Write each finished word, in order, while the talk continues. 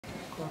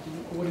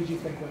What did you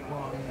think went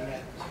wrong in the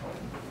end?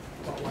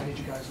 Why did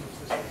you guys lose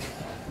this game?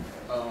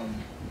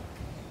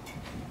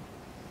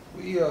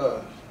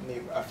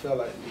 I feel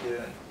like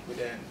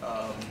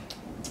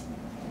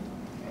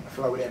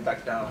we didn't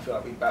back down. I feel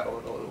like we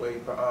battled all the way.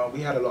 But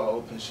we had a lot of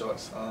open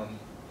shots.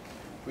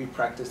 We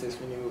practiced this.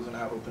 We knew we was gonna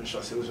have open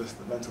shots. It was just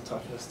the mental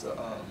toughness to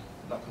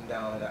knock them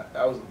down.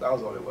 That was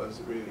all it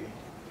was, really.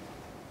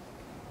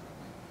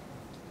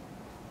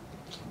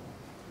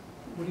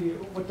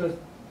 What does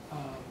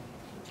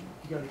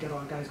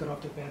guys got off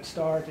to a bad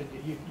start, and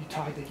you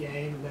tied the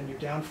game, and then you're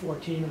down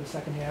 14 in the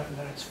second half, and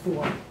then it's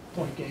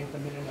 4-point game with a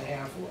minute and a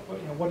half.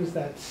 What does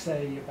that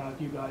say about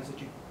you guys that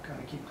you kind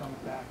of keep coming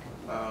back?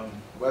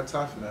 We're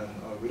tough, man.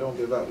 We don't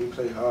give up. We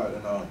play hard,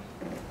 and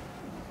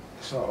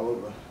it's not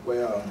over.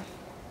 We're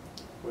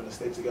gonna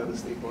stay together,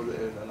 stay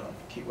positive, and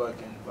keep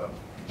working. But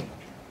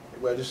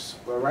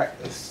we're right.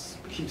 We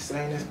keep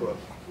saying this, but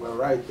we're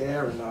right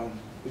there, and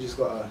we just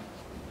gotta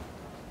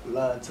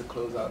learn to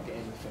close out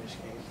games and finish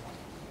games.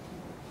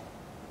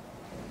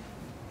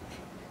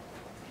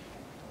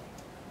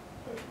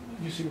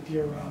 You see with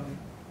your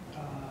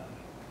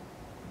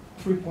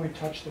 3-point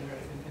touch there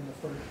in the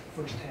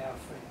first half,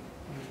 and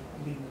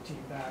leading the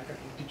team back. I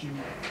mean, did you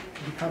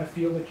kind of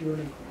feel that you were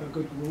in a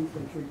good groove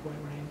from 3-point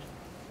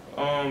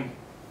range?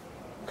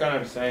 Kind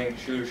of saying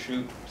shoot or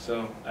shoot.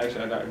 So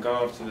actually, I got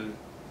off to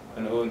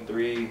an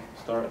 0-3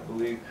 start, I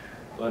believe.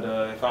 But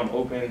if I'm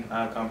open,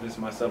 I have confidence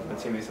in myself. My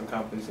teammates have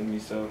confidence in me.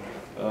 So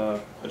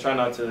I try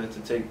not to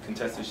take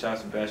contested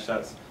shots or bad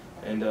shots.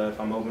 And if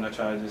I'm open, I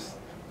try to just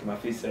get my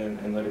feet set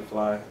and let it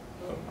fly.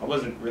 I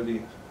wasn't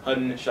really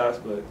hunting shots,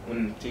 but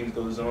when teams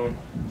go zone,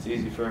 it's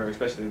easy for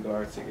especially the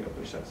guards to get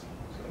open shots. So.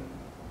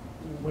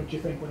 What did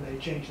you think when they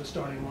changed the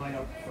starting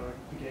lineup for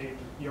the game?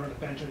 You're on the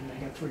bench and they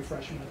got 3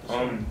 freshmen at the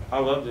start. I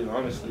loved it,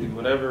 honestly.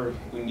 Whatever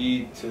we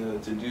need to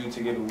do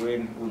to get a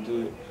win, we'll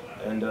do it.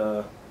 And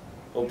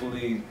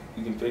hopefully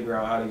we can figure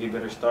out how to get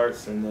better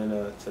starts and then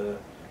to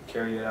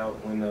carry it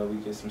out when we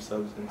get some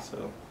subs in.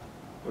 So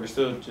we're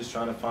still just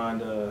trying to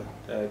find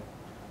that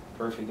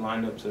perfect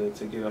lineup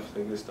to get off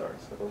to a good start.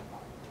 So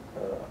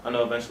I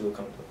know eventually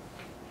it'll come to it.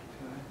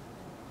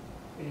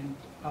 Okay. And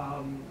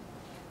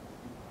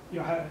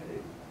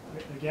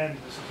again,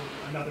 this is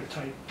another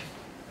tight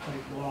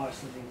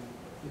loss. I mean,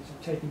 is it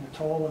taking a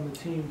toll on the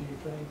team, do you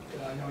think?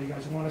 I know you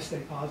guys want to stay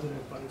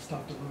positive, but it's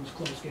tough to lose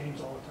close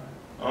games all the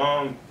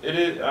time. It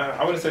is.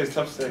 I wouldn't say it's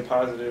tough to stay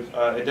positive.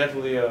 It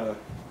definitely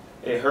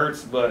it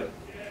hurts, but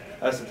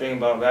that's the thing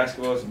about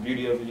basketball. It's the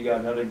beauty of it. You got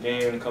another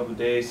game in a couple of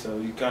days, so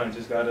you kind of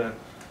just gotta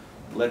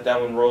let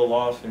that one roll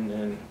off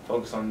and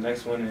focus on the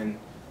next one. And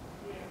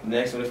the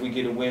next one, if we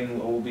get a win,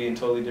 we'll be in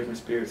totally different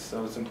spirits.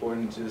 So it's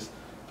important to just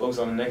focus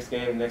on the next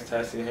game, next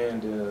task at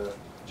hand, to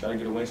try to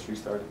get a win streak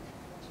started.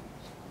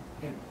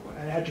 And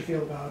how'd you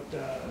feel about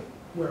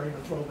wearing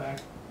the throwback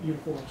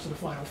uniforms to the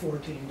Final Four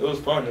team? It was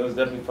fun. It was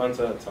definitely fun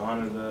to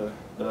honor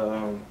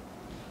the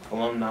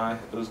alumni.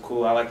 It was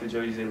cool. I like the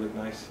jerseys. They look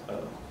nice.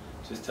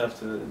 Just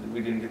tough we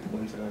didn't get the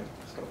win tonight.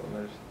 So it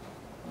matters.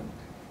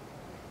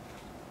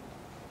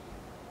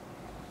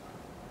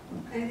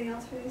 Anything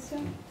else for these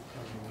two?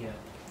 Yeah.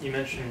 You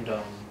mentioned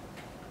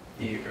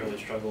the early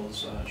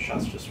struggles,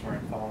 shots just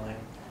weren't falling.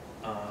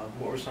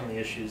 What were some of the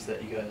issues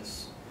that you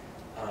guys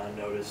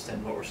noticed,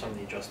 and what were some of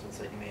the adjustments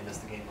that you made as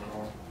the game went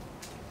on?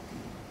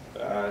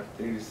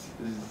 This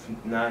is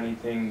not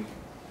anything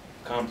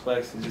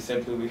complex. It's just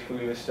simply we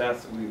missed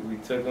shots. We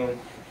took them.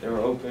 They were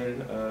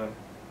open.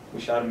 We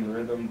shot them in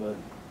rhythm, but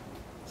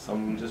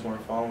some of them just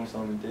weren't falling.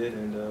 Some of them did,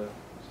 and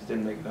just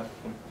didn't make enough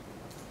of them.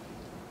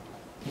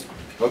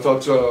 I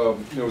thought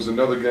it was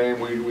another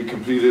game. We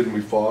competed and we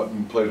fought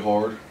and played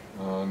hard.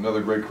 Another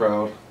great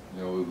crowd.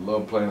 We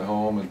loved playing at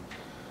home, and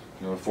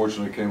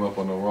unfortunately came up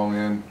on the wrong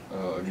end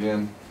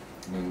again.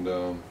 And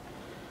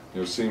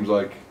it seems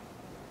like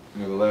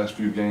the last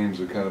few games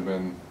have kind of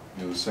been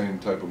the same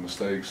type of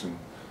mistakes and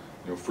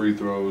free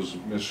throws,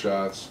 missed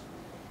shots,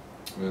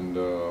 and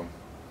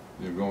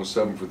going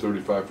 7 for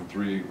 35 from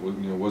 3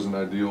 wasn't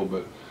ideal.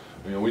 But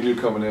we knew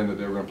coming in that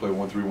they were going to play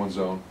 1-3-1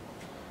 zone.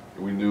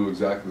 We knew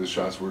exactly the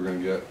shots we were going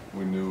to get.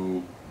 We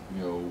knew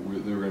they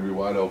were going to be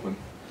wide open,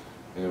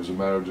 and it was a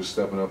matter of just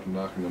stepping up and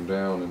knocking them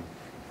down. And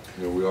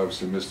we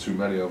obviously missed too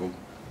many of them,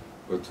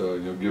 but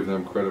give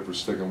them credit for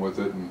sticking with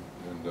it. And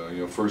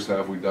first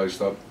half we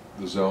diced up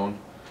the zone,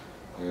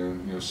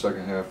 and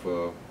second half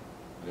we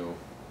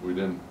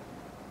didn't.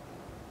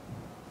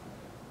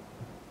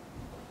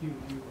 You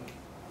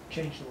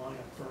changed the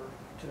lineup for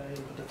today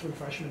and put the 3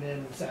 freshmen in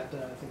and sat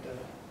I think the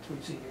 3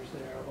 seniors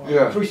there. Or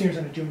yeah. 3 seniors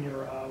and a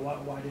junior.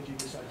 Why did you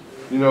decide to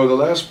do that? The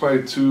last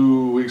probably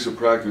 2 weeks of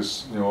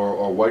practice,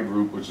 our white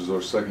group, which is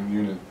our second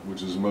unit,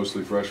 which is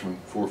mostly freshmen,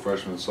 4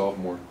 freshmen and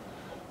sophomore,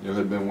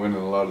 had been winning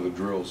a lot of the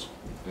drills.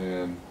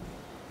 And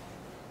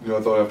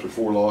I thought after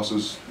 4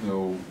 losses,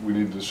 we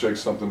needed to shake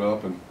something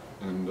up, and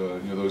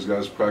those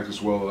guys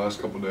practiced well the last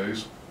couple of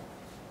days,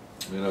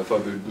 and I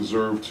thought they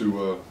deserved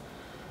to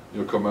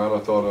come out. I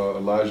thought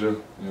Elijah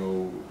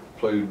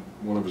played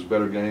one of his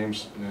better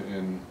games,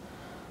 and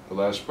the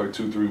last probably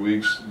 2-3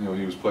 weeks, you know,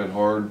 he was playing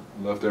hard,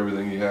 left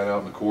everything he had out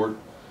in the court.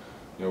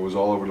 You know, was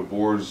all over the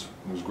boards.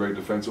 He was great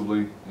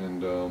defensively,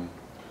 and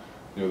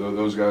you know,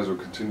 those guys will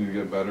continue to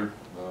get better.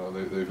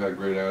 They've had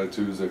great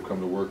attitudes. They've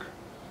come to work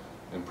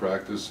and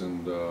practice,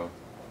 and you know,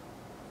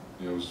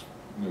 it was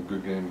a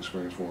good game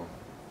experience for them.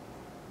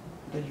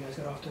 Then you guys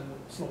got off to a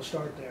slow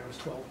start there. It was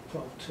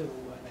 12-2, and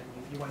then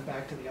you went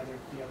back to the other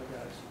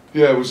guys.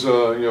 Yeah, it was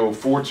you know,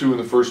 4-2 in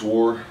the first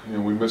war. You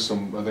know, we missed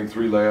some, I think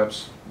 3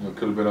 layups. You know,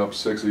 could have been up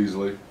 6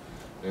 easily.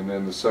 And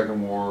then the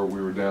second war,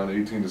 we were down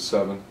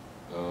 18-7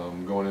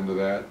 going into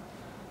that.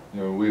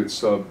 You know, we had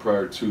subbed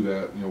prior to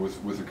that, you know,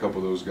 with a couple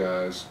of those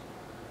guys.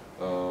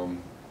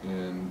 And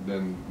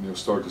then, you know,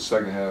 start the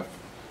second half.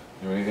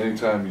 You know,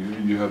 anytime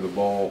you have the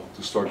ball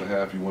to start the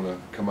half, you want to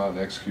come out and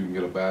execute and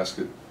get a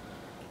basket.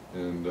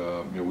 And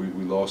you know,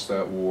 we lost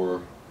that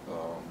war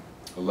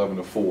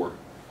 11-4.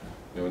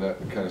 You know, and that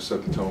kind of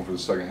set the tone for the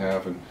second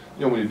half. And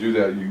you know, when you do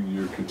that,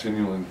 you're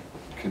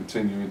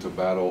continuing to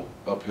battle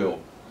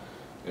uphill.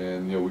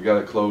 And you know, we got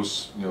it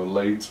close. You know,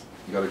 late.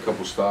 We got a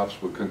couple stops,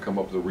 but couldn't come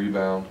up with a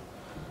rebound.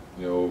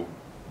 You know,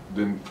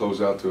 didn't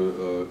close out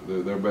to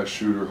their best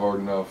shooter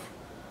hard enough.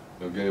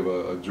 You know, gave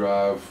a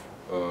drive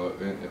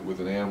with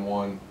an and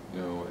one.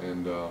 You know,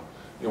 and you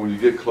know, when you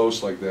get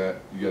close like that,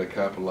 you got to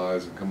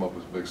capitalize and come up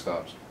with big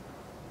stops.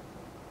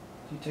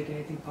 Do you take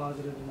anything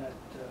positive in that?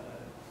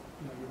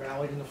 You know, you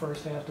rallied in the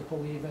first half to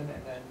pull even,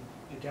 and then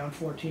you're down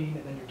 14,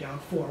 and then you're down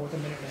 4 with a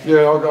minute and a half.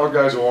 Yeah, our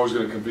guys are always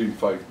going to compete and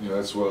fight. You know,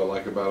 that's what I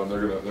like about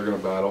them. They're gonna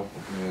battle,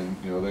 and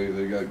you know,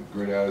 they got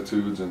great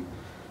attitudes and,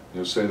 you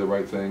know, say the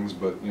right things.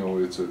 But you know,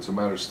 it's a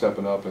matter of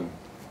stepping up and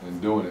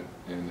doing it,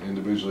 and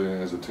individually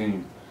and as a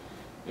team.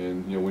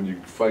 And you know, when you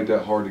fight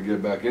that hard to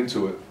get back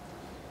into it,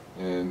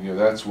 and you know,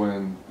 that's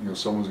when, you know,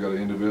 someone's got to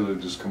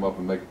individually just come up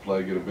and make a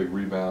play, get a big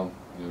rebound,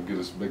 you know, get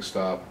a big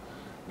stop,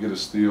 get a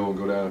steal, and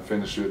go down and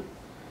finish it.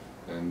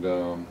 And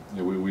you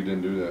know, we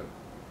didn't do that.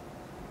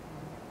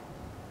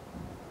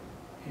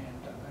 And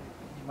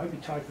you might be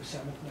tied for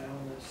 7th now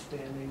in the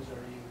standings. Are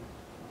you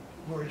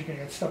worried you're going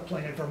to get stuck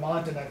playing at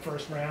Vermont in that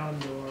first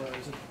round, or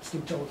is it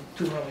still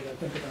too early to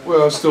think about it?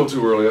 Well, it's still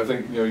too early. I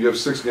think, you know, you have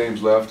 6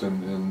 games left,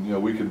 and you know,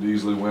 we could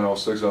easily win all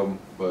 6 of them.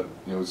 But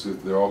you know,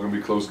 they're all going to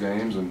be close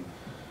games, and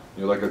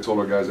you know, like I told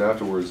our guys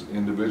afterwards,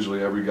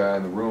 individually, every guy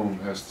in the room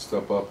has to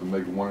step up and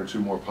make 1 or 2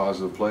 more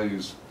positive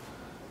plays,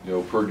 you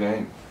know, per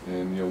game.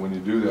 And you know, when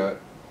you do that,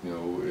 you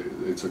know,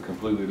 it's a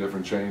completely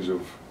different change of,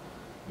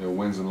 you know,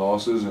 wins and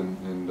losses,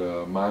 and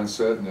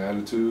mindset and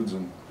attitudes,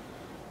 and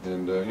you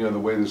know, the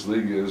way this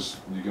league is,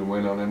 you can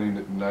win on any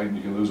night and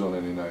you can lose on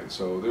any night.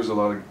 So there's a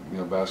lot of, you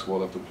know, basketball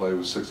left to play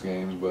with 6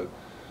 games, but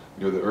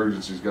you know, the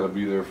urgency's got to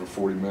be there for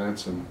 40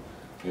 minutes, and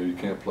you know, you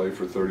can't play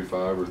for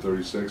 35 or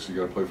 36. You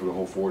got to play for the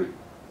whole 40.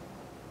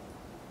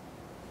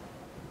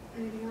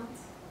 Anything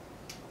else?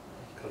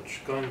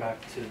 Coach, going back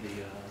to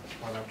the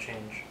lineup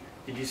change,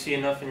 did you see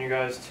enough in you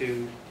guys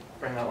to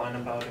bring that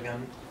lineup out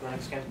again for the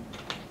next game?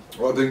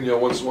 Well, I think, you know,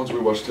 once we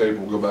watch tape,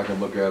 we'll go back and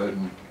look at it,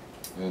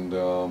 and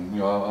you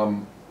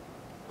know,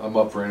 I'm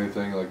up for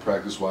anything, like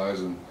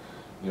practice-wise, and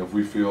you know, if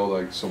we feel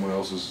like someone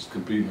else is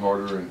competing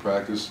harder in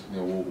practice, you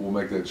know, we'll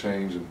make that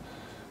change. And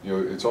you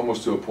know, it's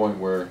almost to a point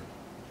where,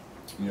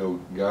 you know,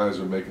 guys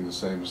are making the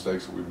same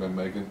mistakes that we've been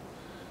making.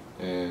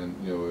 And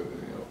you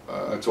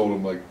know, I told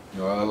them, like, you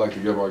know, I like to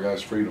give our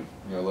guys freedom.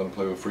 You know, let them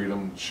play with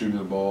freedom, shooting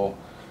the ball,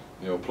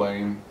 you know,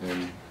 playing,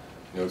 and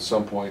you know, at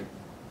some point,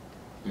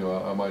 you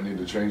know, I might need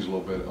to change a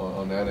little bit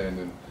on that end,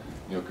 and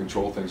you know,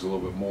 control things a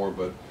little bit more.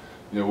 But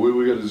you know,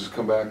 we got to just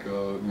come back.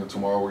 You know,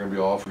 tomorrow we're going to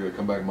be off. We got to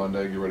come back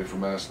Monday, get ready for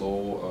Mass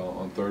Lowell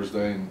on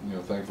Thursday, and you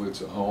know, thankfully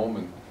it's at home,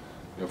 and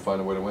you know, find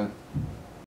a way to win.